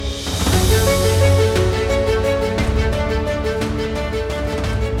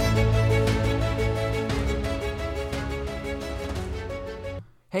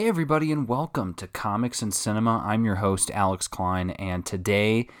everybody, and welcome to Comics and Cinema. I'm your host, Alex Klein, and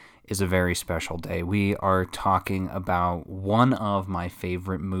today is a very special day. We are talking about one of my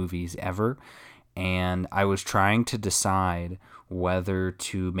favorite movies ever, and I was trying to decide whether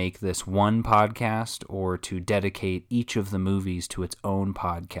to make this one podcast or to dedicate each of the movies to its own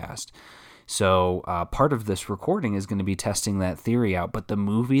podcast. So part of this recording is going to be testing that theory out, but the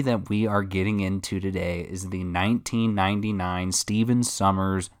movie that we are getting into today is the 1999 Stephen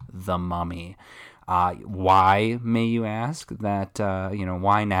Sommers The Mummy. Why, may you ask?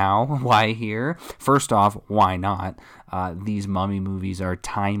 Why now? Why here? First off, why not? These mummy movies are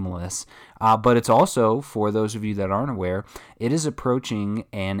timeless. But it's also, for those of you that aren't aware, it is approaching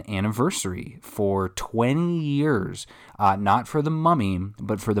an anniversary for 20 years. Not for The Mummy,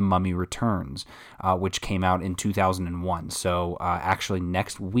 but for The Mummy Returns, which came out in 2001. So actually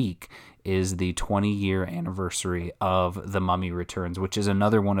next week is the 20-year anniversary of The Mummy Returns, which is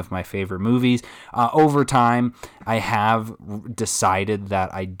another one of my favorite movies. Over time, I have decided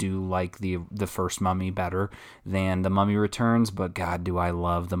that I do like the first Mummy better than The Mummy Returns, but God, do I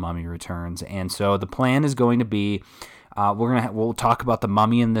love The Mummy Returns. And so the plan is going to be we'll talk about The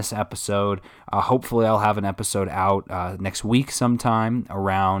Mummy in this episode. Hopefully, I'll have an episode out next week sometime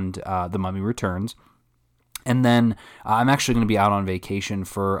around The Mummy Returns. And then I'm actually going to be out on vacation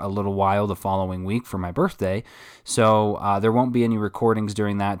for a little while the following week for my birthday. So there won't be any recordings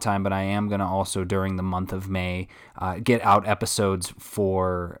during that time, but I am going to also, during the month of May, get out episodes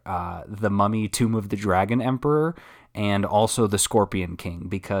for The Mummy, Tomb of the Dragon Emperor, and also The Scorpion King,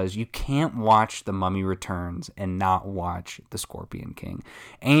 because you can't watch The Mummy Returns and not watch The Scorpion King.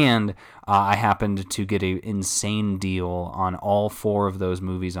 And I happened to get an insane deal on all four of those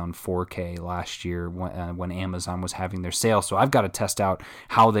movies on 4K last year when Amazon was having their sale. So I've got to test out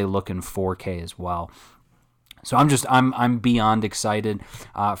how they look in 4K as well. So I'm beyond excited.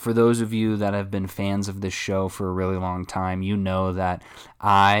 For those of you that have been fans of this show for a really long time, you know that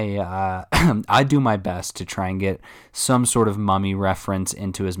I I do my best to try and get some sort of mummy reference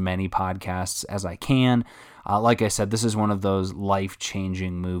into as many podcasts as I can. Like I said, this is one of those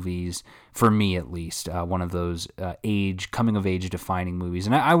life-changing movies, for me at least, one of those coming-of-age defining movies.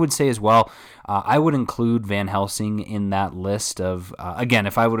 And I would say as well, I would include Van Helsing in that list of, again,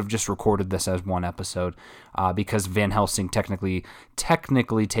 if I would have just recorded this as one episode, because Van Helsing technically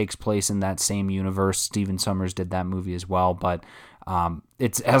takes place in that same universe. Stephen Sommers did that movie as well, but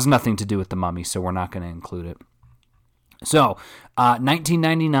it has nothing to do with The Mummy, so we're not going to include it. So,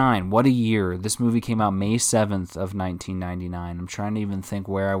 1999, what a year. This movie came out May 7th of 1999. I'm trying to even think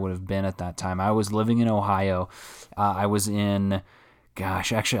where I would have been at that time. I was living in Ohio. I was in,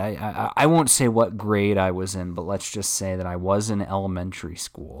 I won't say what grade I was in, but let's just say that I was in elementary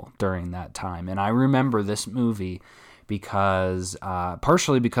school during that time. And I remember this movie because,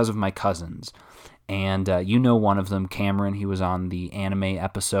 partially because of my cousins. And one of them, Cameron, he was on the anime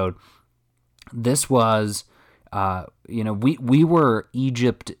episode. This was... we were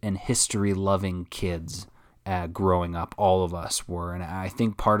Egypt and history-loving kids growing up. All of us were, and I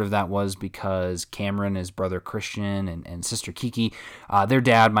think part of that was because Cameron, his brother Christian, and sister Kiki, their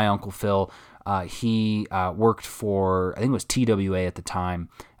dad, my Uncle Phil, he worked for, I think it was TWA at the time,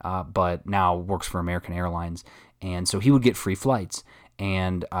 but now works for American Airlines, and so he would get free flights.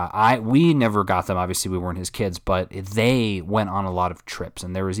 And we never got them. Obviously, we weren't his kids, but they went on a lot of trips.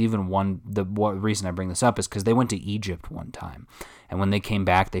 And there was even one. The reason I bring this up is because they went to Egypt one time, and when they came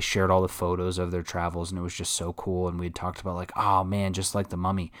back, they shared all the photos of their travels, and it was just so cool. And we had talked about like, oh man, just like The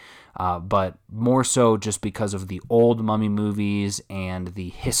Mummy, but more so just because of the old Mummy movies and the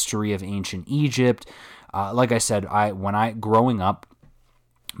history of ancient Egypt. Like I said, growing up,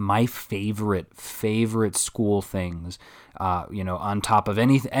 my favorite school things, on top of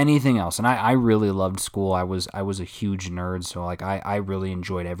anything else. And I really loved school. I was a huge nerd. So like, I really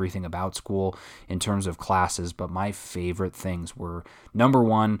enjoyed everything about school in terms of classes, but my favorite things were, number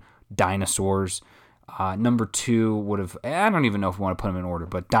one, dinosaurs. Number two I don't even know if we want to put them in order,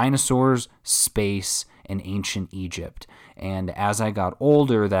 but dinosaurs, space, and ancient Egypt. And as I got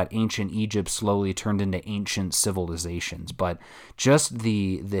older, that ancient Egypt slowly turned into ancient civilizations. But just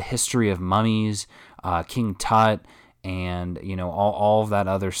the history of mummies, King Tut, and all of that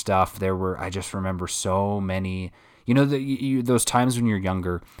other stuff. I just remember so many. Those times when you're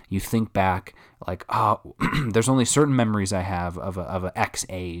younger, you think back like, oh, there's only certain memories I have of a X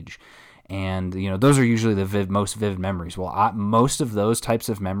age. And, those are usually the most vivid memories. Well, most of those types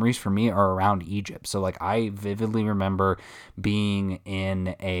of memories for me are around Egypt. So, like, I vividly remember being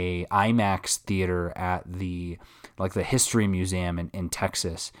in a IMAX theater at the History Museum in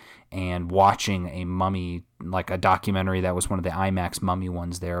Texas, and watching a mummy, like a documentary that was one of the IMAX mummy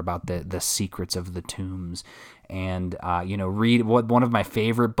ones there about the secrets of the tombs. And, read one of my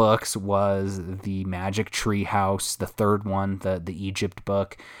favorite books was The Magic Tree House, the third one, the Egypt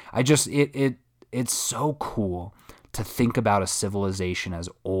book. It's so cool to think about a civilization as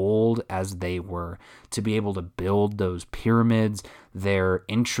old as they were, to be able to build those pyramids, their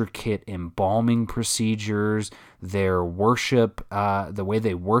intricate embalming procedures, their worship, the way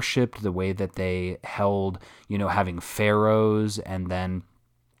they worshipped, the way that they held, having pharaohs, and then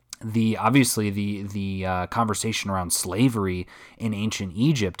the conversation around slavery in ancient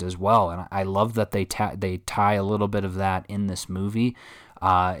Egypt as well. And I love that they tie a little bit of that in this movie.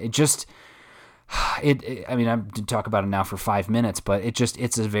 I did talk about it now for 5 minutes, but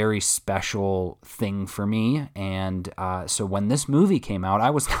it's a very special thing for me. And so when this movie came out,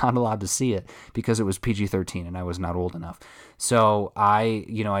 I was not allowed to see it because it was PG-13 and I was not old enough. So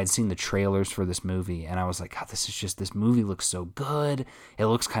I'd seen the trailers for this movie, and I was like, God, this movie looks so good. It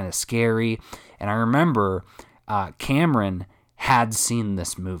looks kind of scary. And I remember Cameron had seen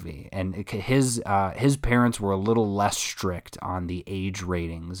this movie, and his parents were a little less strict on the age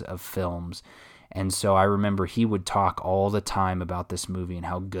ratings of films. And so I remember he would talk all the time about this movie and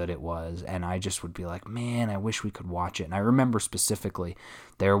how good it was. And I just would be like, man, I wish we could watch it. And I remember specifically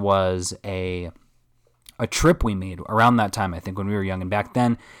there was a trip we made around that time, I think, when we were young. And back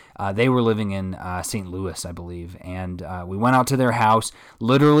then, they were living in St. Louis, I believe. And we went out to their house.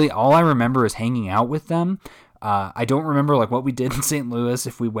 Literally, all I remember is hanging out with them. I don't remember like what we did in St. Louis,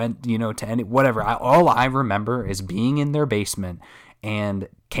 if we went, to any, whatever. All I remember is being in their basement, and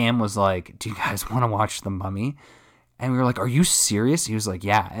Cam was like, do you guys want to watch The Mummy? And we were like, are you serious? He was like,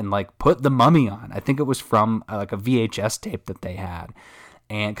 yeah. And like, put The Mummy on. I think it was from like a VHS tape that they had.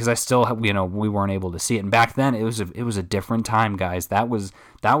 And because I still have, we weren't able to see it. And back then it was a different time, guys. That was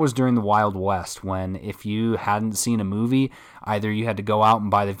during the Wild West, when if you hadn't seen a movie, either you had to go out and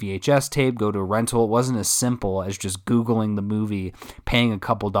buy the VHS tape, go to a rental. It wasn't as simple as just Googling the movie, paying a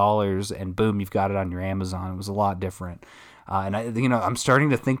couple dollars, and boom, you've got it on your Amazon. It was a lot different. And I'm starting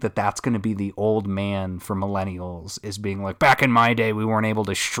to think that that's going to be the old man for millennials, is being like, back in my day, we weren't able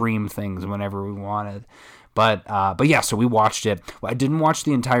to stream things whenever we wanted. But yeah, so we watched it. I didn't watch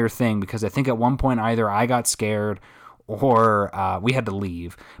the entire thing because I think at one point either I got scared or we had to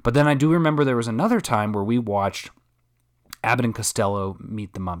leave. But then I do remember there was another time where we watched Abbott and Costello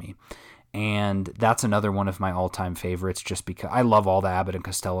Meet the Mummy. And that's another one of my all-time favorites, just because I love all the Abbott and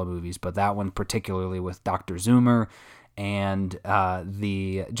Costello movies, but that one particularly with Dr. Zoomer and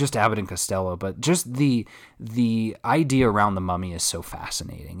just Abbott and Costello, but just the idea around the mummy is so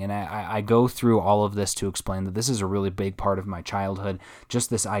fascinating. And I go through all of this to explain that this is a really big part of my childhood, just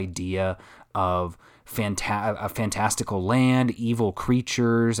this idea of a fantastical land, evil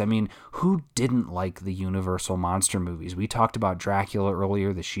creatures. I mean, who didn't like the Universal monster movies? We talked about Dracula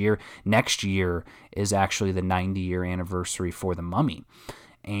earlier this year. Next year is actually the 90-year anniversary for The Mummy.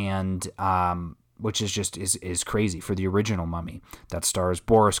 And which is just is crazy, for the original Mummy that stars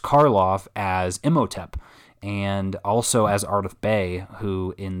Boris Karloff as Imhotep, and also as Ardith Bey,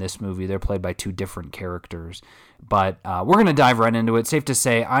 who in this movie, they're played by two different characters. But we're going to dive right into it. Safe to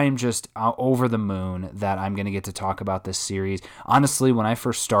say, I am just over the moon that I'm going to get to talk about this series. Honestly, when I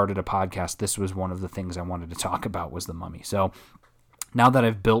first started a podcast, this was one of the things I wanted to talk about, was The Mummy. So now that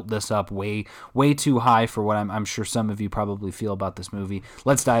I've built this up way too high for what I'm sure some of you probably feel about this movie,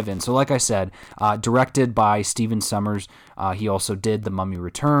 let's dive in. So like I said, directed by Stephen Sommers. He also did The Mummy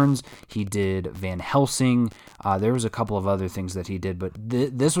Returns. He did Van Helsing. There was a couple of other things that he did, but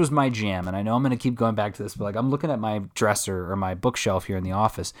this was my jam. And I know I'm going to keep going back to this, but like I'm looking at my dresser or my bookshelf here in the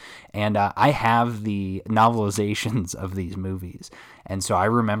office, and I have the novelizations of these movies. And so I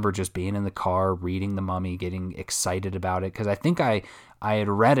remember just being in the car, reading The Mummy, getting excited about it, because I think I had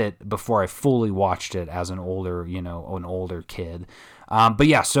read it before I fully watched it as an older kid. But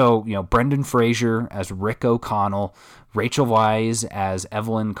yeah, so, Brendan Fraser as Rick O'Connell, Rachel Weisz as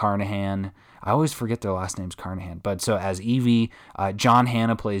Evelyn Carnahan. I always forget their last name's Carnahan. But so as Evie, John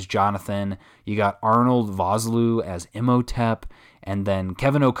Hannah plays Jonathan. You got Arnold Vosloo as Imhotep. And then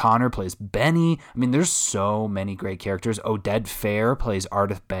Kevin O'Connor plays Benny. I mean, there's so many great characters. Oded Fehr plays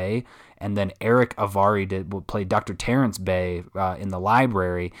Ardith Bey. And then Eric Avari will play Dr. Terrence Bey in the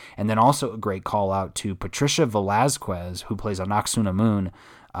library. And then also a great call out to Patricia Velazquez, who plays Anaxuna Moon,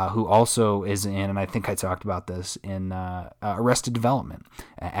 who also is in, and I think I talked about this in Arrested Development,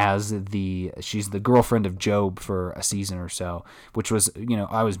 as she's the girlfriend of Job for a season or so, which was,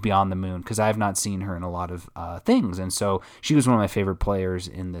 I was beyond the moon because I have not seen her in a lot of things, and so she was one of my favorite players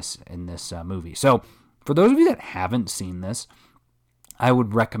in this movie. So for those of you that haven't seen this, I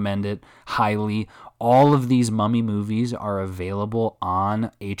would recommend it highly. All of these Mummy movies are available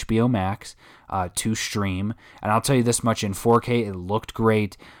on HBO Max to stream. And I'll tell you this much, in 4K, it looked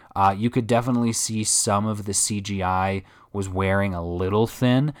great. You could definitely see some of the CGI was wearing a little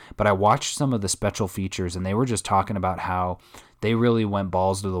thin, but I watched some of the special features, and they were just talking about how they really went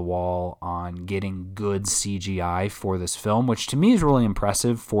balls to the wall on getting good CGI for this film, which to me is really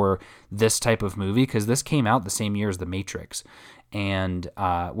impressive for this type of movie, because this came out the same year as The Matrix, and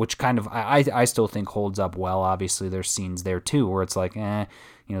which kind of I still think holds up well. Obviously, there's scenes there too where it's like, the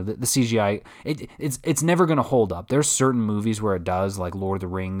CGI, it's never going to hold up. There's certain movies where it does, like Lord of the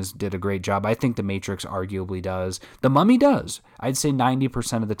Rings did a great job. I think The Matrix arguably does. The Mummy does. I'd say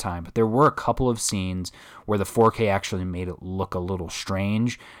 90% of the time. But there were a couple of scenes where the 4K actually made it look a little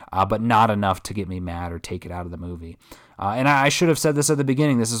strange, but not enough to get me mad or take it out of the movie. And I should have said this at the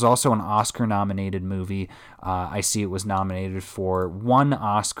beginning. This is also an Oscar-nominated movie. I see it was nominated for 1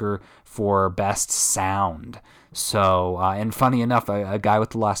 Oscar for Best Sound. So, and funny enough, a guy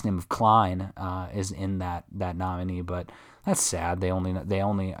with the last name of Klein is in that nominee, but that's sad. They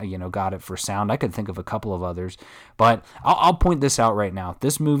only got it for sound. I could think of a couple of others, but I'll point this out right now.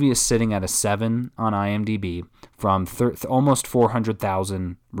 This movie is sitting at a 7 on IMDb from almost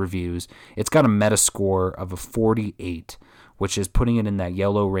 400,000 reviews. It's got a Metascore of a 48, which is putting it in that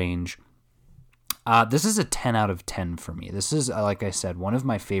yellow range. This is a 10 out of 10 for me. This is, like I said, one of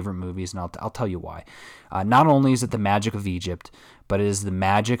my favorite movies, and I'll tell you why. Not only is it the magic of Egypt, but it is the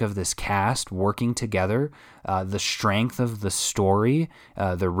magic of this cast working together, the strength of the story,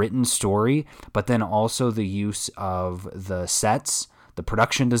 the written story, but then also the use of the sets. The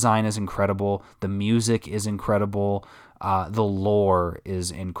production design is incredible. The music is incredible. The lore is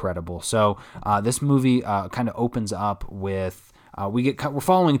incredible. So this movie kind of opens up with... we're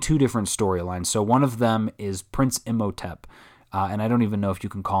following 2 different storylines. So one of them is Prince Imhotep, and I don't even know if you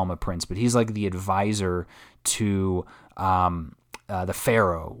can call him a prince, but he's like the advisor to the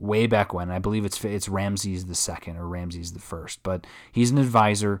pharaoh way back when. I believe it's Ramses II or Ramses I, but he's an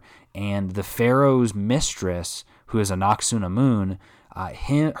advisor, and the pharaoh's mistress, who is Anck-su-namun,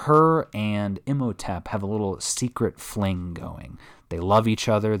 her and Imhotep have a little secret fling going. They love each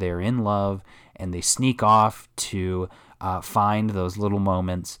other, they're in love, and they sneak off to find those little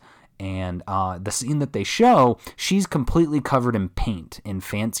moments. And the scene that they show, she's completely covered in paint, in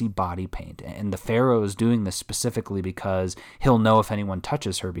fancy body paint. And the pharaoh is doing this specifically because he'll know if anyone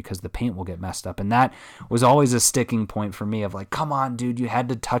touches her, because the paint will get messed up. And that was always a sticking point for me of like, come on, dude, you had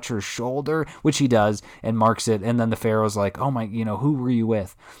to touch her shoulder, which he does and marks it. And then the pharaoh's like, oh my, who were you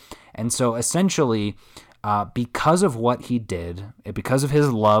with? And so essentially, because of what he did, because of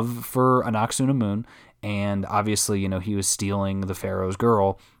his love for Anck-su-namun, and obviously, he was stealing the pharaoh's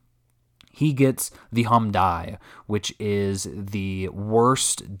girl, he gets the Hamdai, which is the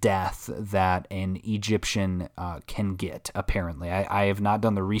worst death that an Egyptian can get, apparently. I have not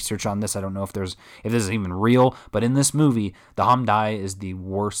done the research on this. I don't know if this is even real, but in this movie, the Hamdai is the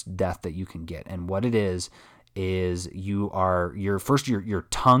worst death that you can get. And what it is your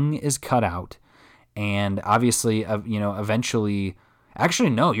tongue is cut out, and obviously, eventually... Actually,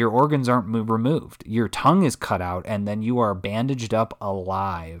 no, your organs aren't removed. Your tongue is cut out, and then you are bandaged up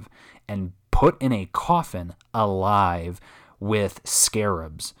alive and put in a coffin alive with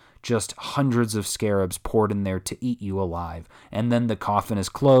scarabs. Just hundreds of scarabs poured in there to eat you alive. And then the coffin is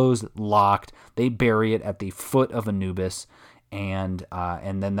closed, locked. They bury it at the foot of Anubis, and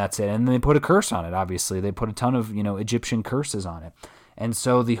then that's it. And then they put a curse on it, obviously. They put a ton of, Egyptian curses on it. And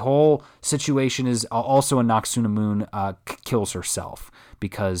so the whole situation is also Anck-su-namun kills herself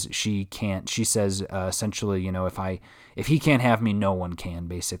because she says essentially, if he can't have me, no one can,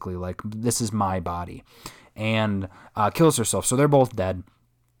 basically, like, this is my body, and kills herself. So they're both dead.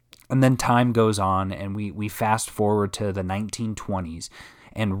 And then time goes on, and we fast forward to the 1920s,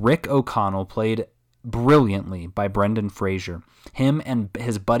 and Rick O'Connell, played brilliantly by Brendan Fraser, him and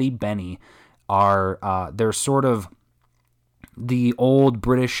his buddy Benny they're sort of the old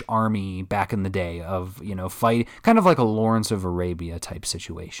British army back in the day of, fight, kind of like a Lawrence of Arabia type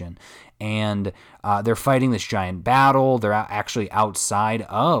situation. And they're fighting this giant battle. They're actually outside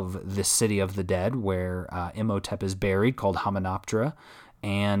of the city of the dead where Imhotep is buried, called Hamunaptra.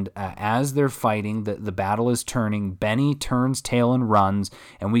 And as they're fighting, the battle is turning. Benny turns tail and runs.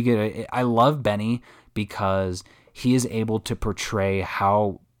 And I love Benny because he is able to portray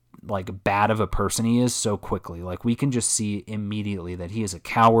how like bad of a person he is so quickly. Like we can just see immediately that he is a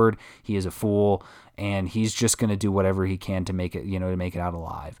coward, he is a fool, and he's just going to do whatever he can to make it, to make it out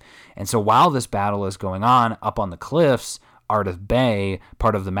alive. And so while this battle is going on up on the cliffs, Ardath Bey,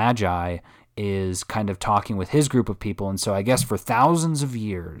 part of the Magi, is kind of talking with his group of people. And so I guess for thousands of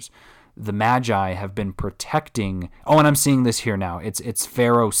years, the Magi have been protecting. Oh, and I'm seeing this here now. It's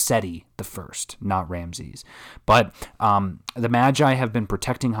Pharaoh Seti the first, not Ramses. But the Magi have been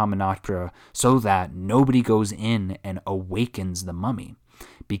protecting Hamunaptra so that nobody goes in and awakens the mummy,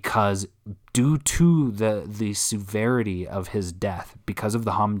 because due to the severity of his death, because of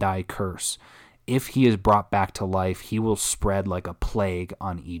the Hamdai curse, if he is brought back to life, he will spread like a plague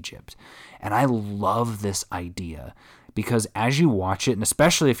on Egypt. And I love this idea, because as you watch it, and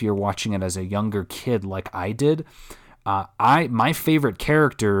especially if you're watching it as a younger kid like I did, my favorite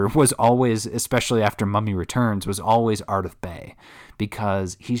character was always, especially after Mummy Returns, was always Ardath Bey,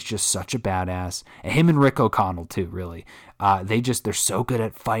 because he's just such a badass. And him and Rick O'Connell too, really. They're so good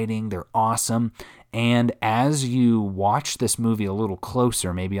at fighting. They're awesome. And as you watch this movie a little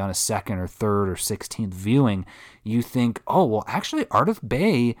closer, maybe on a second or third or 16th viewing, you think, oh, well, actually Ardath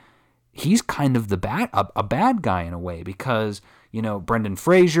Bey, he's kind of a bad guy in a way, because, Brendan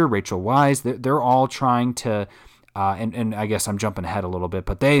Fraser, Rachel Weisz, they're all trying to, and I guess I'm jumping ahead a little bit,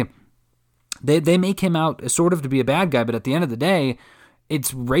 but they make him out sort of to be a bad guy, but at the end of the day,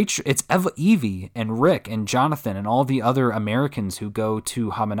 it's Evie and Rick and Jonathan and all the other Americans who go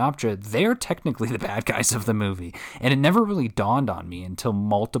to Hamunaptra. They're technically the bad guys of the movie. And it never really dawned on me until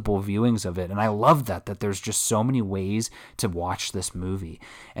multiple viewings of it. And I love that there's just so many ways to watch this movie.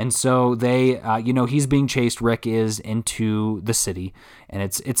 And so they, he's being chased. Rick is into the city, and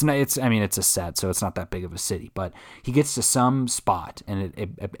it's a set, so it's not that big of a city, but he gets to some spot, and it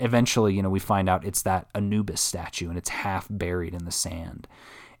eventually, we find out it's that Anubis statue, and it's half buried in the sand.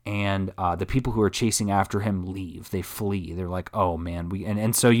 And the people who are chasing after him leave. They flee. They're like, oh man,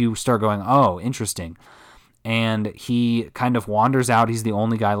 and so you start going, oh, interesting. And he kind of wanders out. He's the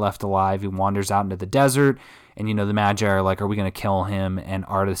only guy left alive. He wanders out into the desert, and the Magi are like, are we going to kill him? And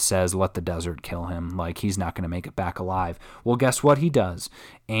Ardath says, let the desert kill him. Like, he's not going to make it back alive. Well, guess what? He does.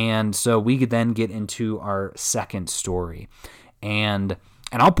 And so we then get into our second story. And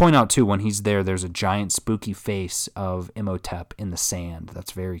I'll point out, too, when he's there's a giant spooky face of Imhotep in the sand.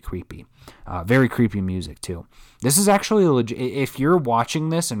 That's very creepy. Very creepy music, too. This is actually if you're watching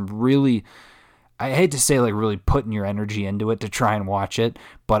this and really, I hate to say like really putting your energy into it to try and watch it,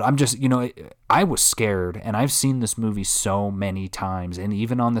 but I'm just, I was scared, and I've seen this movie so many times, and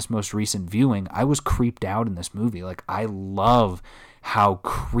even on this most recent viewing, I was creeped out in this movie. Like, I love how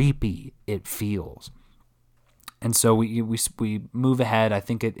creepy it feels. And so we move ahead. I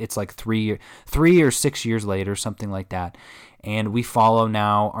think it's like 3 or 6 years later, something like that. And we follow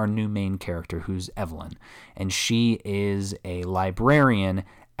now our new main character, who's Evelyn. And she is a librarian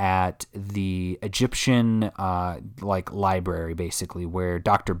at the Egyptian library, basically, where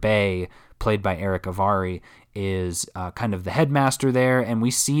Dr. Bey, played by Eric Avari, is kind of the headmaster there. And we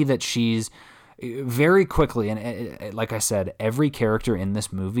see that she's very quickly, and like I said, every character in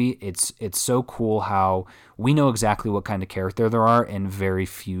this movie, it's so cool how we know exactly what kind of character there are in very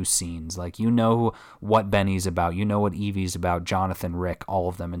few scenes. Like, what Benny's about, what Evie's about, Jonathan, Rick, all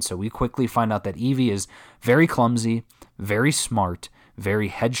of them. And so we quickly find out that Evie is very clumsy, very smart, very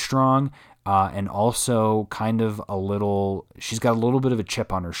headstrong, and also kind of she's got a little bit of a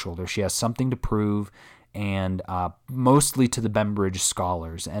chip on her shoulder. She has something to prove, and mostly to the Bembridge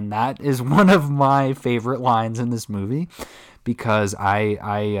scholars. And that is one of my favorite lines in this movie, because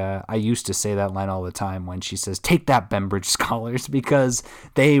I used to say that line all the time when she says, "Take that, Bembridge scholars," because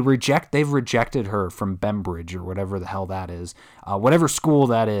they've rejected her from Bembridge, or whatever the hell that is, whatever school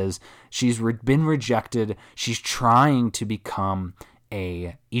that is. She's been rejected. She's trying to become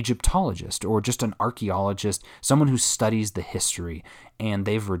a Egyptologist, or just an archaeologist, someone who studies the history, and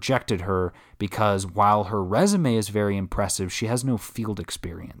they've rejected her because while her resume is very impressive, she has no field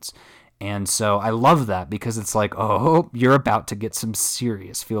experience. And so I love that, because it's like, oh, you're about to get some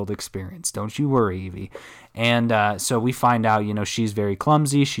serious field experience. Don't you worry, Evie. And so we find out, she's very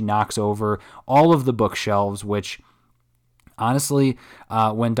clumsy. She knocks over all of the bookshelves, which honestly,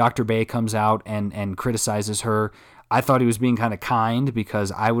 when Dr. Bey comes out and criticizes her, I thought he was being kind of kind, because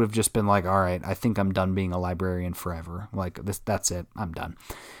I would have just been like, all right, I think I'm done being a librarian forever. Like, that's it. I'm done.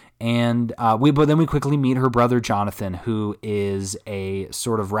 And but then we quickly meet her brother, Jonathan, who is a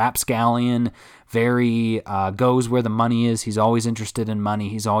sort of rapscallion, very goes where the money is. He's always interested in money.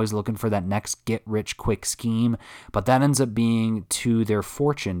 He's always looking for that next get-rich-quick scheme. But that ends up being to their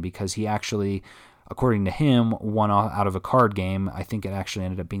fortune, because he actually according to him, won out of a card game. I think it actually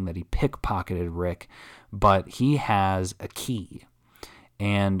ended up being that he pickpocketed Rick, but he has a key.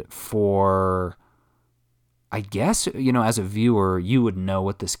 And for, I guess, as a viewer, you would know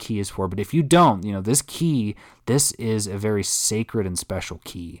what this key is for. But if you don't, this key, this is a very sacred and special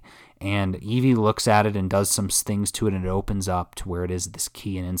key. And Evie looks at it and does some things to it, and it opens up to where it is this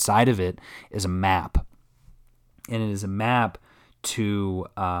key. And inside of it is a map. And it is a map to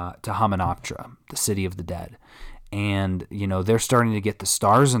Hamunaptra, the city of the dead. And, they're starting to get the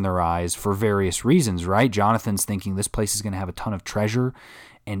stars in their eyes for various reasons, right? Jonathan's thinking this place is going to have a ton of treasure.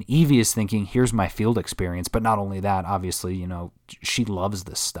 And Evie is thinking, here's my field experience. But not only that, obviously, she loves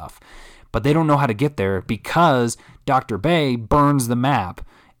this stuff. But they don't know how to get there because Dr. Bay burns the map.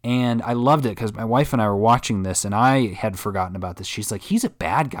 And I loved it because my wife and I were watching this, and I had forgotten about this. She's like, he's a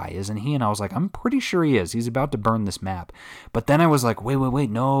bad guy, isn't he? And I was like, I'm pretty sure he is. He's about to burn this map. But then I was like, wait.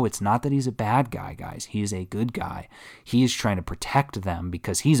 No, it's not that he's a bad guy, guys. He's a good guy. He's trying to protect them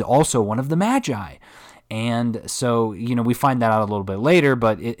because he's also one of the Magi. And so, we find that out a little bit later,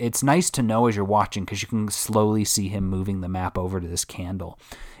 but it's nice to know as you're watching because you can slowly see him moving the map over to this candle.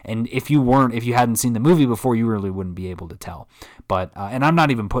 And if you hadn't seen the movie before, you really wouldn't be able to tell. But and I'm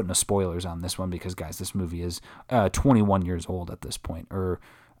not even putting spoilers on this one because, guys, this movie is 21 years old at this point. Or,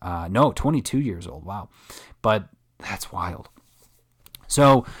 no, 22 years old. Wow. But that's wild.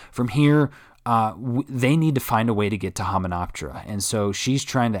 So from here, they need to find a way to get to Hamunaptra. And so she's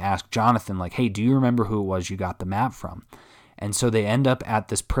trying to ask Jonathan, like, hey, do you remember who it was you got the map from? And so they end up at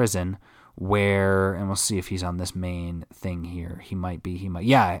this prison where, and we'll see if he's on this main thing here. He might.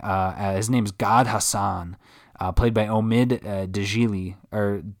 Yeah, his name's God Hassan, played by Omid Djalili.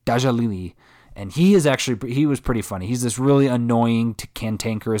 And he was pretty funny. He's this really annoying,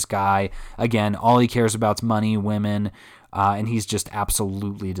 cantankerous guy. Again, all he cares about is money, women, and he's just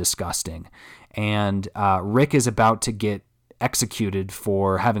absolutely disgusting. And Rick is about to get executed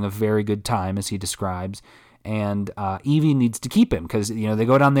for having a very good time, as he describes. And Evie needs to keep him because, they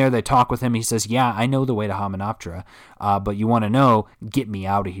go down there, they talk with him. He says, yeah, I know the way to Hamunaptra, but you want to know, get me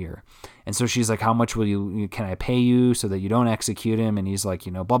out of here. And so she's like, how much can I pay you so that you don't execute him? And he's like,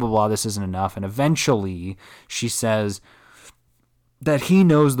 blah, blah, blah, this isn't enough. And eventually she says that he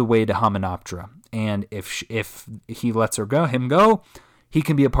knows the way to Hamunaptra. And if he lets him go, he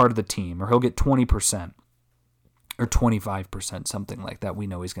can be a part of the team, or he'll get 20%. Or 25%, something like that. We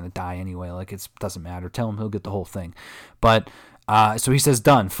know he's going to die anyway. Like, it doesn't matter. Tell him he'll get the whole thing. But so he says,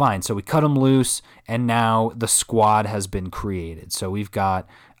 done, fine. So we cut him loose, and now the squad has been created. So we've got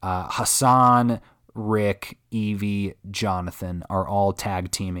Hassan, Rick, Evie, Jonathan are all tag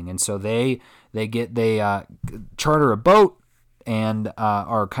teaming, and so they charter a boat and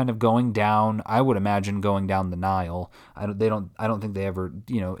are kind of going down. I would imagine going down the Nile. I don't think they ever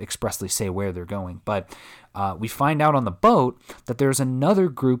expressly say where they're going, but we find out on the boat that there's another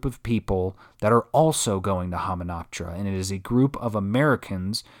group of people that are also going to Hamunaptra, and it is a group of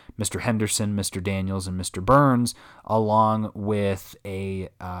Americans, Mr. Henderson, Mr. Daniels, and Mr. Burns, along with a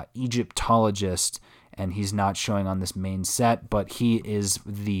Egyptologist, and he's not showing on this main set, but he is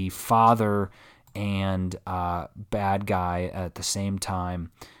the father and bad guy at the same time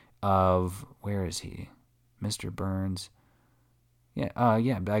of, where is he? Mr. Burns. Yeah,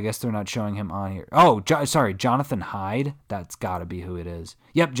 I guess they're not showing him on here. Oh, sorry, Jonathan Hyde. That's got to be who it is.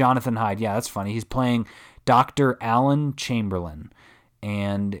 Yep, Jonathan Hyde. Yeah, that's funny. He's playing Dr. Alan Chamberlain.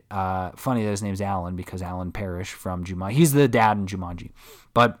 And funny that his name's Alan because Alan Parrish from Jumanji. He's the dad in Jumanji.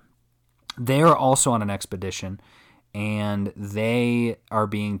 But they're also on an expedition, and they are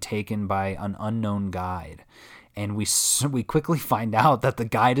being taken by an unknown guide. And we quickly find out that the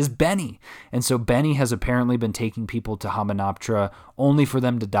guide is Benny. And so Benny has apparently been taking people to Hamunaptra only for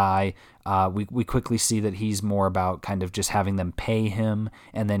them to die. We quickly see that he's more about kind of just having them pay him,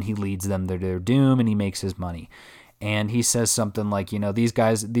 and then he leads them to their doom, and he makes his money. And he says something like,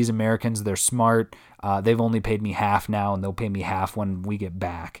 these Americans, they're smart. They've only paid me half now, and they'll pay me half when we get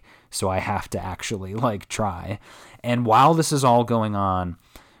back. So I have to actually try. And while this is all going on,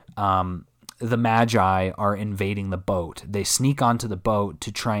 the Magi are invading the boat. They sneak onto the boat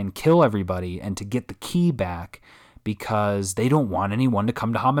to try and kill everybody and to get the key back because they don't want anyone to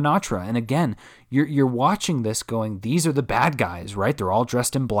come to Hamunaptra. And again, you're watching this going, these are the bad guys, right? They're all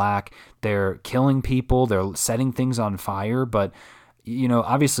dressed in black. They're killing people. They're setting things on fire. But,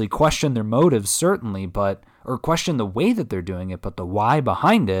 obviously question their motives, certainly, or question the way that they're doing it, but the why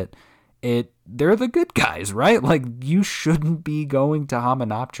behind it, they're the good guys, right? You shouldn't be going to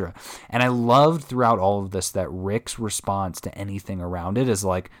Hamunaptra. And I loved throughout all of this that Rick's response to anything around it is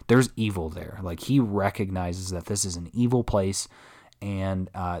there's evil there. He recognizes that this is an evil place, and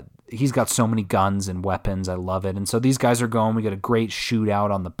he's got so many guns and weapons. I love it. And so these guys are going. We get a great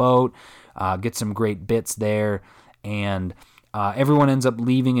shootout on the boat, get some great bits there, and everyone ends up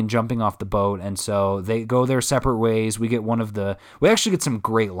leaving and jumping off the boat, and so they go their separate ways. We actually get some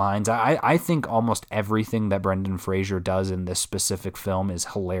great lines. I think almost everything that Brendan Fraser does in this specific film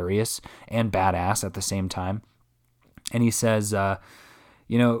is hilarious and badass at the same time. And he says, they're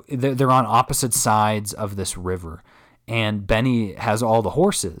on opposite sides of this river, and Benny has all the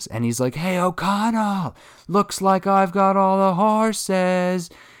horses, and he's like, "Hey, O'Connell, looks like I've got all the horses."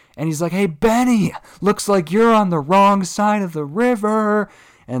 And he's like, "Hey, Benny, looks like you're on the wrong side of the river."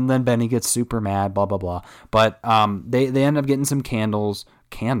 And then Benny gets super mad, blah, blah, blah. But they end up getting some camels,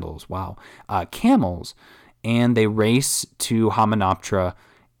 and they race to Hamunaptra.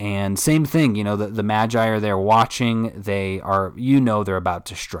 And same thing, the Magi are there watching. They're about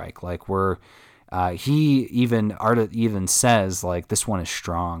to strike. Arda even says, this one is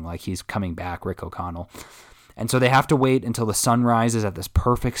strong. He's coming back, Rick O'Connell. And so they have to wait until the sun rises at this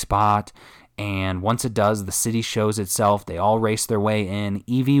perfect spot. And once it does, the city shows itself. They all race their way in.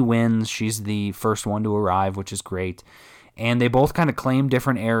 Evie wins. She's the first one to arrive, which is great. And they both kind of claim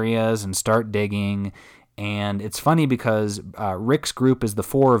different areas and start digging. And it's funny because Rick's group is the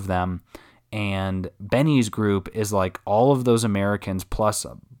 4 of them. And Benny's group is all of those Americans plus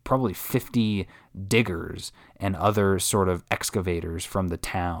probably 50 diggers and other sort of excavators from the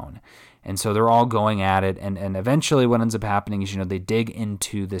town. And so they're all going at it, and eventually what ends up happening is, they dig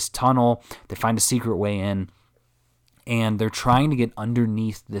into this tunnel, they find a secret way in, and they're trying to get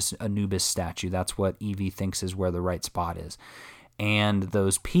underneath this Anubis statue. That's what Evie thinks is where the right spot is. And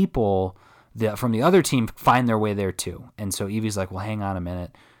those people from the other team find their way there too. And so Evie's like, "Well, hang on a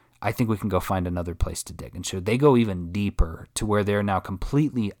minute. I think we can go find another place to dig." And so they go even deeper to where they're now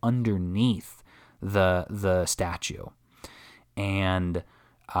completely underneath the statue. And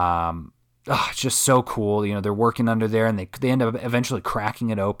it's just so cool. They're working under there, and they end up eventually cracking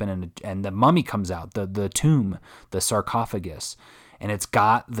it open, and the mummy comes out, the tomb, the sarcophagus, and it's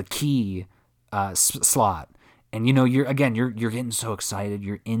got the key slot. And you're getting so excited.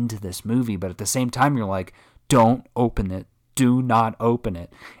 You're into this movie, but at the same time, you're like, don't open it. Do not open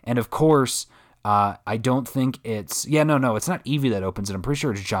it. And of course, I don't think it's not Evie that opens it. I'm pretty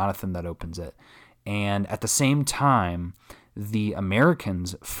sure it's Jonathan that opens it. And at the same time, the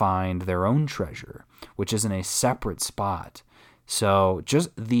Americans find their own treasure, which is in a separate spot. So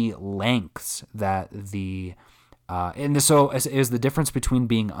just the lengths that is the difference between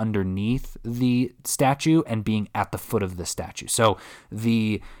being underneath the statue and being at the foot of the statue. So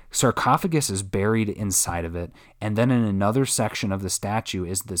the sarcophagus is buried inside of it, and then in another section of the statue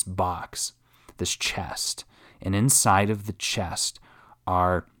is this box, this chest, and inside of the chest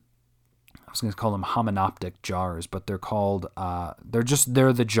are, I was going to call them hominoptic jars, but they're called,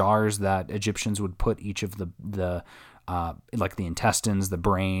 they're the jars that Egyptians would put each of the intestines, the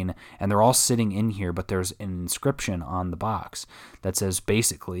brain, and they're all sitting in here, but there's an inscription on the box that says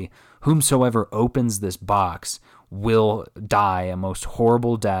basically, "Whomsoever opens this box will die a most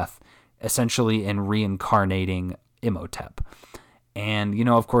horrible death, essentially in reincarnating Imhotep." And,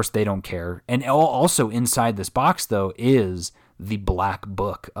 of course, they don't care. And also inside this box, though, is the Black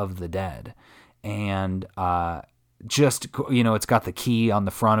Book of the Dead. And it's got the key on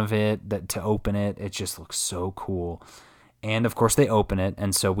the front of it to open it. It just looks so cool. And of course they open it,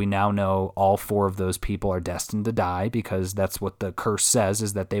 and so we now know all 4 of those people are destined to die, because that's what the curse says,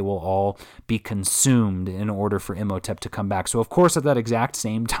 is that they will all be consumed in order for Imhotep to come back. So of course at that exact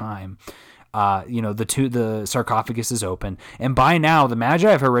same time, the sarcophagus is open, and by now the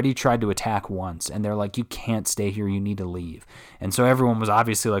Magi have already tried to attack once, and they're like, "You can't stay here, you need to leave." And so everyone was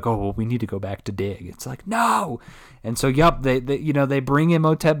obviously like, "Oh, well, we need to go back to dig." It's like, no. And so they bring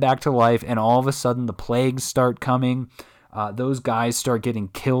Imhotep back to life, and all of a sudden the plagues start coming. Those guys start getting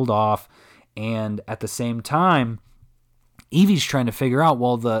killed off, and at the same time, Evie's trying to figure out,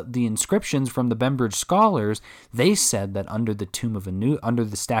 well, the inscriptions from the Bembridge scholars, they said that under the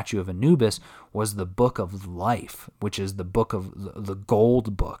statue of Anubis was the Book of Life, which is the book of the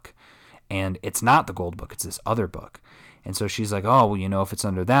Gold Book. And it's not the Gold Book, it's this other book. And so she's like, "Oh, well, if it's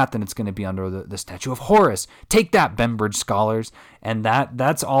under that, then it's going to be under the statue of Horus. Take that, Bembridge scholars." And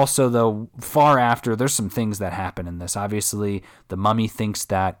that's also, though, far after. There's some things that happen in this. Obviously, the mummy thinks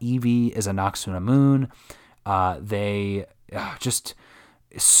that Evie is a Noxunamun. They just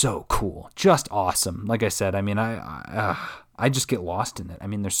so cool, just awesome. Like I said, I mean, I just get lost in it. I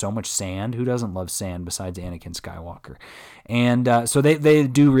mean, there's so much sand. Who doesn't love sand besides Anakin Skywalker? And so they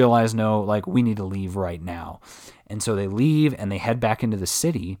do realize, no, we need to leave right now. And so they leave and they head back into the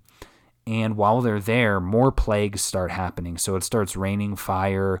city. And while they're there, more plagues start happening. So it starts raining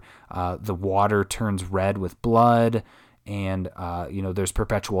fire, the water turns red with blood, and there's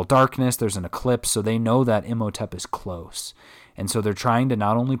perpetual darkness, there's an eclipse, so they know that Imhotep is close. And so they're trying to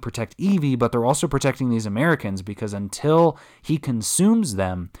not only protect Evie, but they're also protecting these Americans, because until he consumes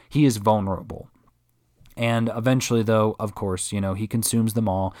them, he is vulnerable. And eventually, though, of course, he consumes them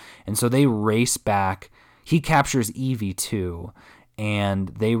all. And so they race back. He captures Evie too, and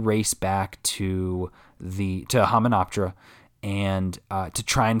they race back to Hamunaptra and to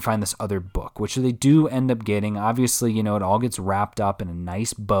try and find this other book, which they do end up getting. Obviously, it all gets wrapped up in a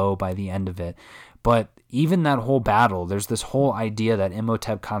nice bow by the end of it. But even that whole battle, there's this whole idea that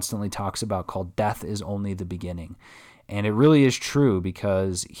Imhotep constantly talks about called death is only the beginning. And it really is true,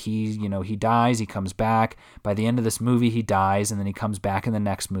 because he dies, he comes back. By the end of this movie, he dies, and then he comes back in the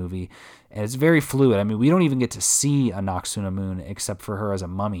next movie. And it's very fluid. I mean, we don't even get to see Anck-su-namun except for her as a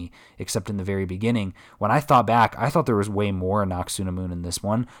mummy, except in the very beginning. When I thought back, I thought there was way more Anck-su-namun in this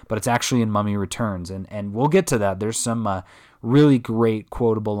one, but it's actually in Mummy Returns. And we'll get to that. There's some really great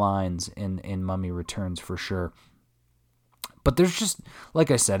quotable lines in Mummy Returns for sure. But there's just,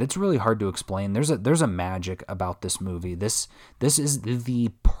 like I said, it's really hard to explain. There's a magic about this movie. This is the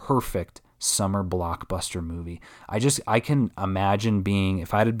perfect summer blockbuster movie. I can imagine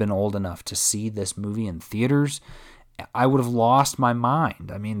if I had been old enough to see this movie in theaters, I would have lost my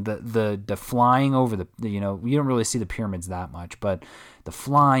mind. I mean, the flying over you don't really see the pyramids that much, but the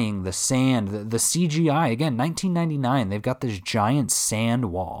flying, the sand, the CGI, again, 1999, they've got this giant sand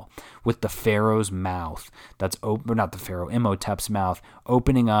wall with the pharaoh's mouth that's open, not the pharaoh, Imhotep's mouth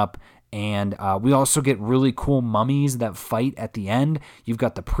opening up. And we also get really cool mummies that fight at the end. You've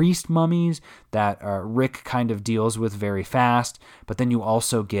got the priest mummies that Rick kind of deals with very fast. But then you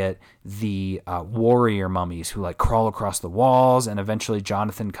also get the warrior mummies who crawl across the walls. And eventually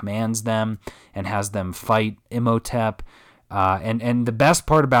Jonathan commands them and has them fight Imhotep. And the best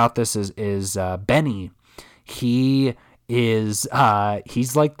part about this is Benny. He's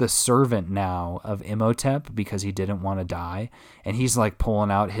like the servant now of Imhotep because he didn't want to die, and he's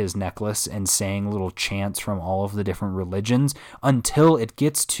pulling out his necklace and saying little chants from all of the different religions until it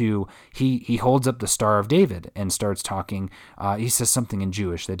gets to he holds up the Star of David and starts talking. He says something in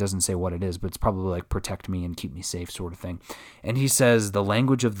Jewish that doesn't say what it is, but it's probably protect me and keep me safe sort of thing. And he says, the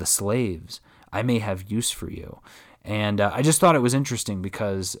language of the slaves, I may have use for you. And I just thought it was interesting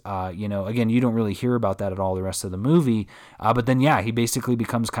because, again, you don't really hear about that at all the rest of the movie. But then, he basically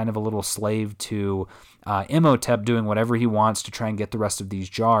becomes kind of a little slave to Imhotep, doing whatever he wants to try and get the rest of these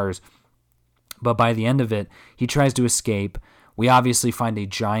jars. But by the end of it, he tries to escape. We obviously find a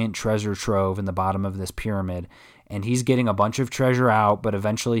giant treasure trove in the bottom of this pyramid. And he's getting a bunch of treasure out, but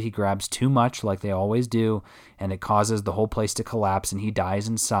eventually he grabs too much, like they always do, and it causes the whole place to collapse, and he dies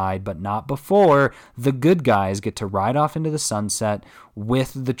inside, but not before the good guys get to ride off into the sunset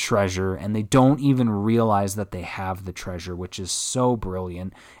with the treasure, and they don't even realize that they have the treasure, which is so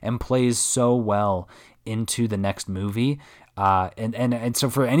brilliant and plays so well into the next movie. And so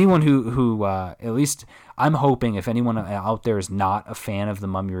for anyone who at least I'm hoping, if anyone out there is not a fan of The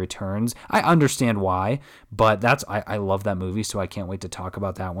Mummy Returns, I understand why, but I love that movie, so I can't wait to talk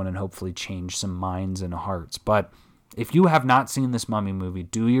about that one and hopefully change some minds and hearts. But if you have not seen this Mummy movie,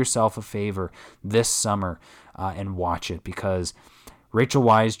 do yourself a favor this summer and watch it, because Rachel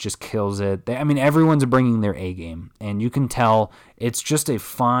Weisz just kills it. Everyone's bringing their A game, and you can tell it's just a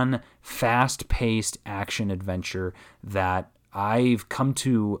fun, fast-paced action adventure that I've come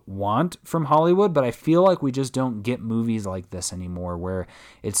to want from Hollywood, but I feel like we just don't get movies like this anymore, where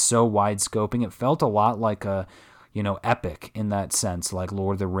it's so wide-scoping. It felt a lot like a, epic in that sense, like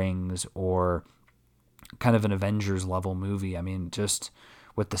Lord of the Rings or kind of an Avengers-level movie. Just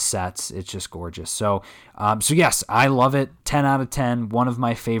with the sets, it's just gorgeous. So yes, I love it. 10 out of 10, one of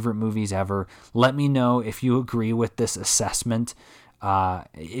my favorite movies ever. Let me know if you agree with this assessment.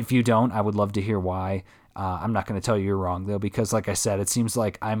 If you don't, I would love to hear why. I'm not going to tell you you're wrong, though, because like I said, it seems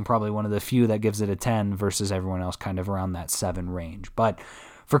like I'm probably one of the few that gives it a 10 versus everyone else kind of around that 7 range. But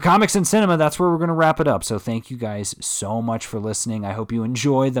for Comics and Cinema, that's where we're going to wrap it up. So thank you guys so much for listening. I hope you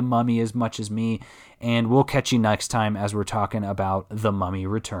enjoy The Mummy as much as me, and we'll catch you next time as we're talking about The Mummy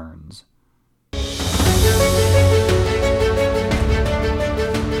Returns.